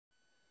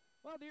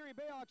Well, the Erie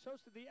Bayhawks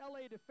hosted the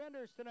LA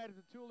Defenders tonight at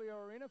the Tullio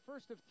Arena.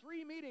 First of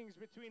 3 meetings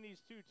between these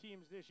two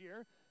teams this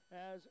year,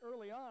 as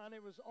early on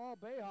it was all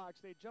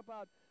Bayhawks. They jump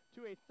out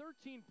to a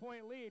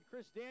 13-point lead.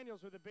 Chris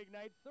Daniels with a big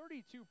night,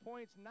 32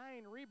 points,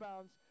 9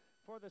 rebounds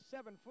for the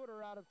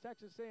 7-footer out of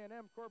Texas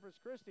A&M Corpus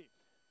Christi.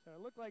 So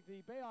it looked like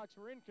the Bayhawks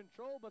were in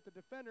control, but the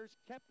defenders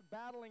kept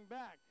battling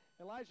back.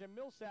 Elijah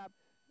Millsap,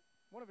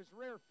 one of his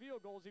rare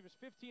field goals, he was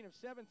 15 of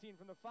 17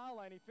 from the foul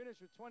line. He finished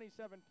with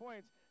 27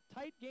 points.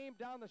 Tight game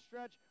down the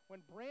stretch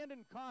when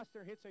Brandon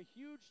Coster hits a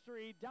huge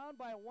three, down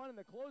by 1 in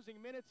the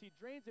closing minutes. He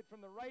drains it from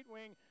the right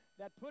wing.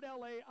 That put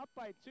LA up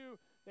by 2.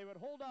 They would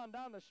hold on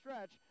down the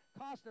stretch.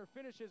 Costner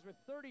finishes with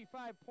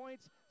 35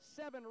 points,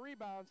 7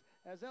 rebounds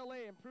as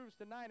LA improves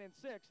to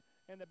 9-6,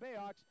 and the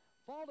Bayhawks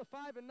fall to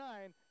 5-9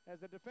 as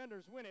the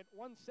defenders win it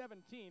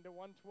 117 to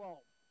 112.